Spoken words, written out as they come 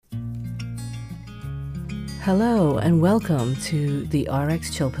Hello and welcome to the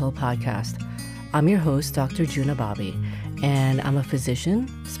RX Chill Pill podcast. I'm your host, Dr. Juna Bobby, and I'm a physician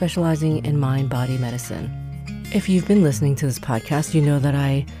specializing in mind-body medicine. If you've been listening to this podcast, you know that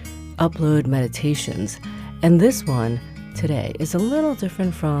I upload meditations, and this one today is a little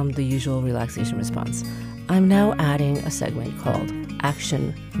different from the usual relaxation response. I'm now adding a segment called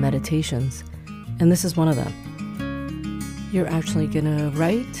Action Meditations, and this is one of them. You're actually gonna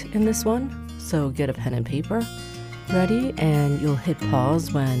write in this one. So get a pen and paper ready, and you'll hit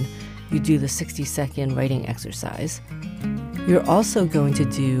pause when you do the 60-second writing exercise. You're also going to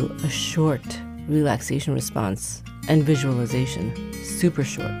do a short relaxation response and visualization, super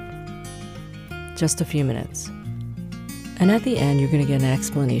short, just a few minutes. And at the end, you're going to get an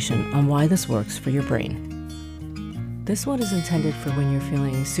explanation on why this works for your brain. This one is intended for when you're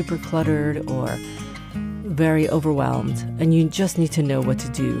feeling super cluttered or very overwhelmed, and you just need to know what to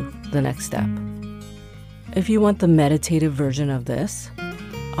do the next step. If you want the meditative version of this,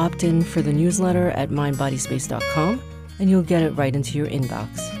 opt in for the newsletter at mindbodyspace.com and you'll get it right into your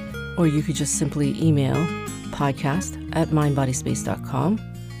inbox. Or you could just simply email podcast@mindbodyspace.com,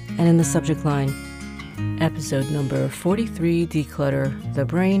 and in the subject line, episode number 43, Declutter the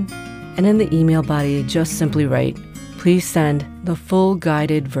Brain, and in the email body, just simply write, please send the full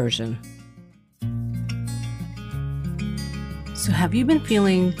guided version. So have you been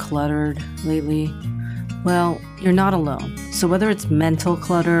feeling cluttered lately? Well, you're not alone. So whether it's mental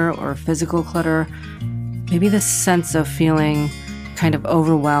clutter or physical clutter, maybe this sense of feeling kind of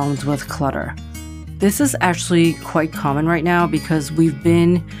overwhelmed with clutter. This is actually quite common right now because we've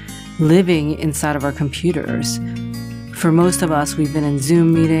been living inside of our computers. For most of us, we've been in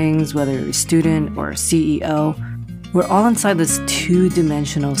Zoom meetings, whether you're a student or a CEO. We're all inside this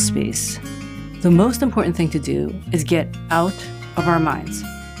two-dimensional space. The most important thing to do is get out of our minds.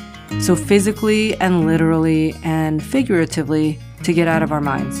 So physically and literally and figuratively to get out of our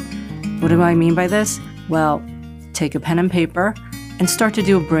minds. What do I mean by this? Well, take a pen and paper and start to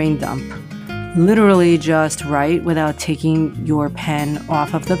do a brain dump. Literally just write without taking your pen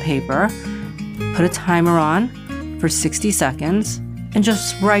off of the paper. Put a timer on for 60 seconds and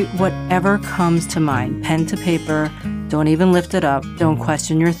just write whatever comes to mind. Pen to paper. Don't even lift it up. Don't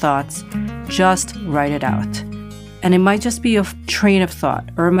question your thoughts. Just write it out. And it might just be a train of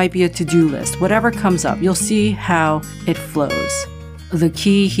thought, or it might be a to-do list. Whatever comes up, you'll see how it flows. The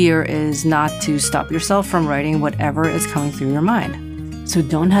key here is not to stop yourself from writing whatever is coming through your mind. So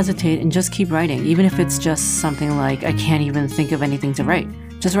don't hesitate and just keep writing, even if it's just something like, I can't even think of anything to write.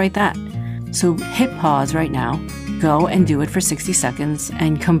 Just write that. So hit pause right now, go and do it for 60 seconds,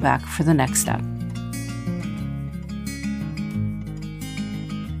 and come back for the next step.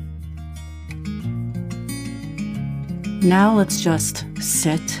 Now let's just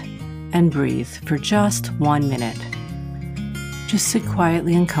sit and breathe for just 1 minute. Just sit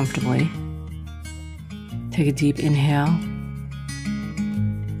quietly and comfortably. Take a deep inhale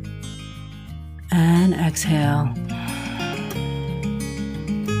and exhale.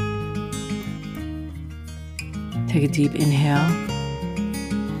 Take a deep inhale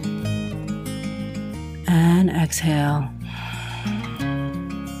and exhale.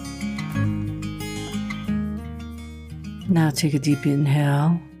 Now take a deep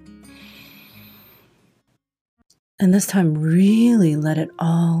inhale, and this time really let it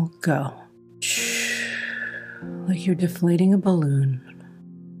all go. Like you're deflating a balloon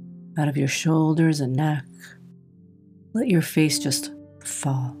out of your shoulders and neck. Let your face just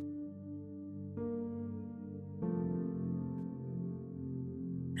fall.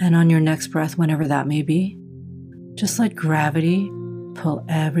 And on your next breath, whenever that may be, just let gravity pull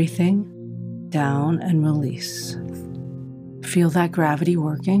everything down and release. Feel that gravity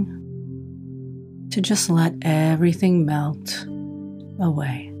working to just let everything melt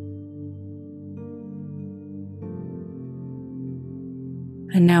away.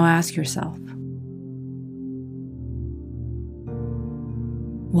 And now ask yourself,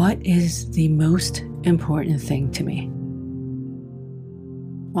 what is the most important thing to me?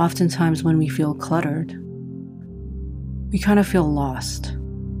 Oftentimes when we feel cluttered, we kind of feel lost,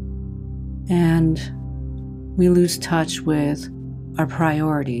 and we lose touch with our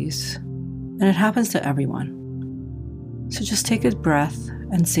priorities, and it happens to everyone. So just take a breath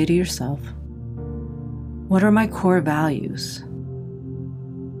and say to yourself, what are my core values?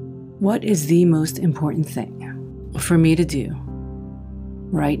 What is the most important thing for me to do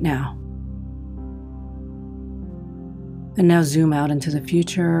right now? And now zoom out into the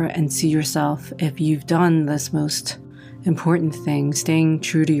future and see yourself if you've done this most important thing, staying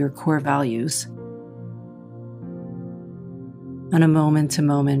true to your core values on a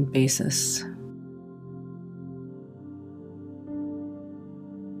moment-to-moment basis.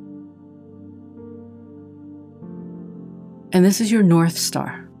 And this is your North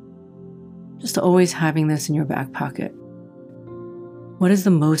Star. Just always having this in your back pocket. What is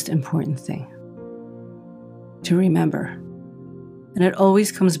the most important thing to remember? And it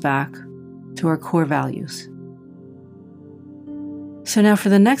always comes back to our core values. So now for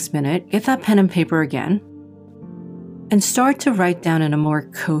the next minute, get that pen and paper again and start to write down in a more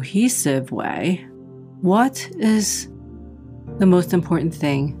cohesive way, what is the most important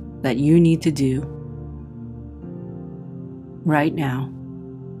thing that you need to do right now,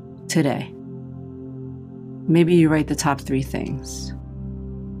 today? Maybe you write the top 3 things.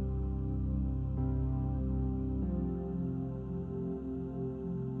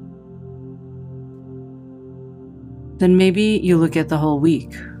 Then maybe you look at the whole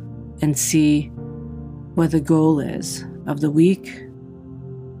week and see what the goal is of the week,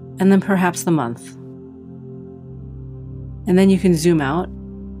 and then perhaps the month. And then you can zoom out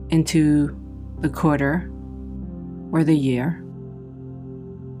into the quarter or the year.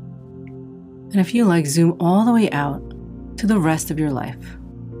 And if you like, zoom all the way out to the rest of your life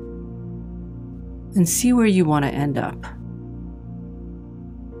and see where you want to end up.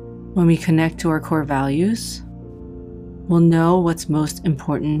 When we connect to our core values, we'll know what's most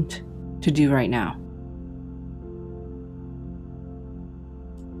important to do right now.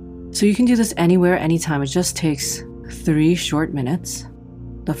 So you can do this anywhere, anytime. It just takes 3 short minutes.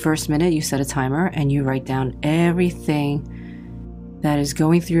 The first minute, you set a timer and you write down everything that is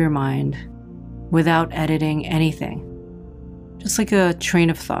going through your mind without editing anything, just like a train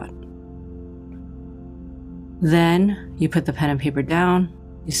of thought. Then you put the pen and paper down,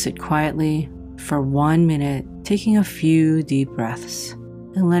 you sit quietly for 1 minute, taking a few deep breaths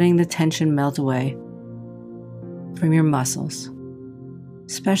and letting the tension melt away from your muscles,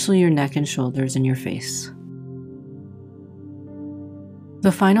 especially your neck and shoulders and your face.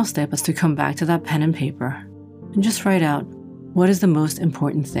 The final step is to come back to that pen and paper and just write out what is the most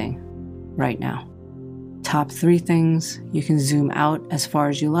important thing right now. Top 3 things. You can zoom out as far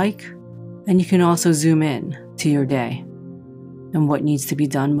as you like, and you can also zoom in to your day and what needs to be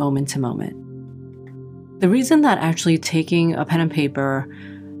done moment to moment. The reason that actually taking a pen and paper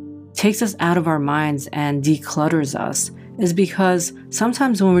takes us out of our minds and declutters us is because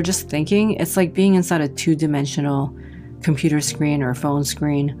sometimes when we're just thinking, it's like being inside a 2-dimensional computer screen or phone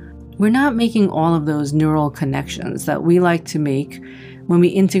screen. We're not making all of those neural connections that we like to make when we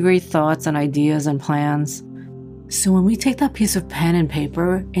integrate thoughts and ideas and plans. So when we take that piece of pen and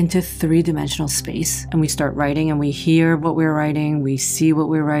paper into 3-dimensional space and we start writing and we hear what we're writing, we see what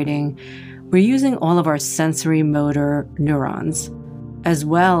we're writing, we're using all of our sensory motor neurons as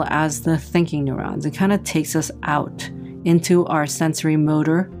well as the thinking neurons. It kind of takes us out into our sensory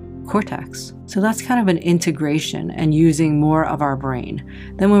motor cortex. So that's kind of an integration and using more of our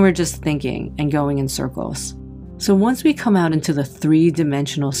brain than when we're just thinking and going in circles. So once we come out into the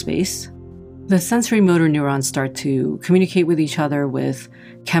 3-dimensional space, the sensory motor neurons start to communicate with each other with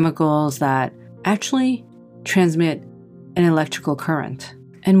chemicals that actually transmit an electrical current.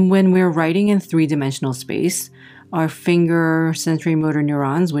 And when we're writing in 3-dimensional space, our finger sensory motor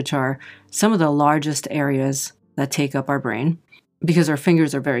neurons, which are some of the largest areas that take up our brain, because our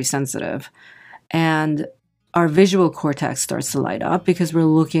fingers are very sensitive, and our visual cortex starts to light up because we're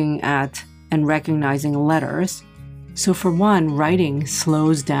looking at and recognizing letters. So for one, writing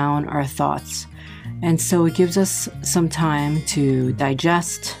slows down our thoughts. And so it gives us some time to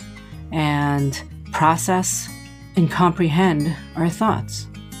digest and process and comprehend our thoughts.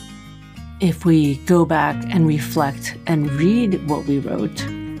 If we go back and reflect and read what we wrote,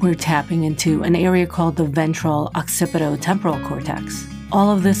 we're tapping into an area called the ventral occipitotemporal cortex. All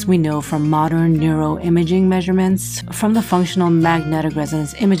of this we know from modern neuroimaging measurements, from the functional magnetic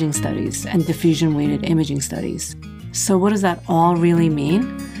resonance imaging studies and diffusion-weighted imaging studies. So what does that all really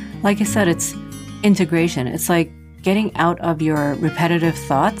mean? Like I said, it's integration. It's like getting out of your repetitive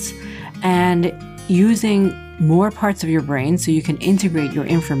thoughts and using more parts of your brain so you can integrate your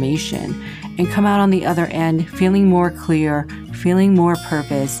information and come out on the other end feeling more clear, feeling more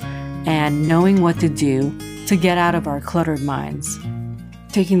purpose, and knowing what to do to get out of our cluttered minds.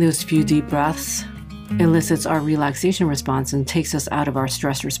 Taking those few deep breaths elicits our relaxation response and takes us out of our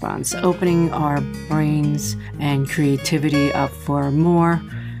stress response, opening our brains and creativity up for more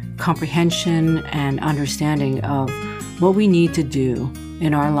comprehension and understanding of what we need to do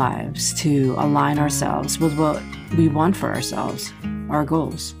in our lives to align ourselves with what we want for ourselves, our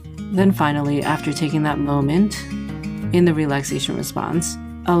goals. Then finally, after taking that moment in the relaxation response,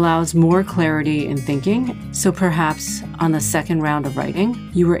 allows more clarity in thinking. So perhaps on the second round of writing,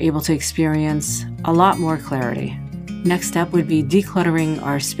 you were able to experience a lot more clarity. Next step would be decluttering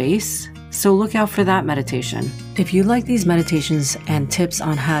our space So look out for that meditation. If you like these meditations and tips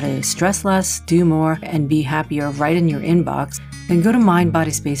on how to stress less, do more, and be happier right in your inbox, then go to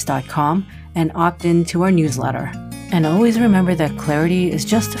mindbodyspace.com and opt in to our newsletter. And always remember that clarity is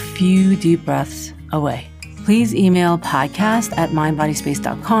just a few deep breaths away. Please email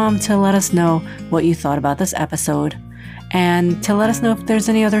podcast@mindbodyspace.com to let us know what you thought about this episode and to let us know if there's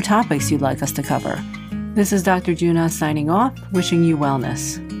any other topics you'd like us to cover. This is Dr. Juna signing off, wishing you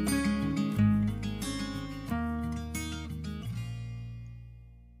wellness.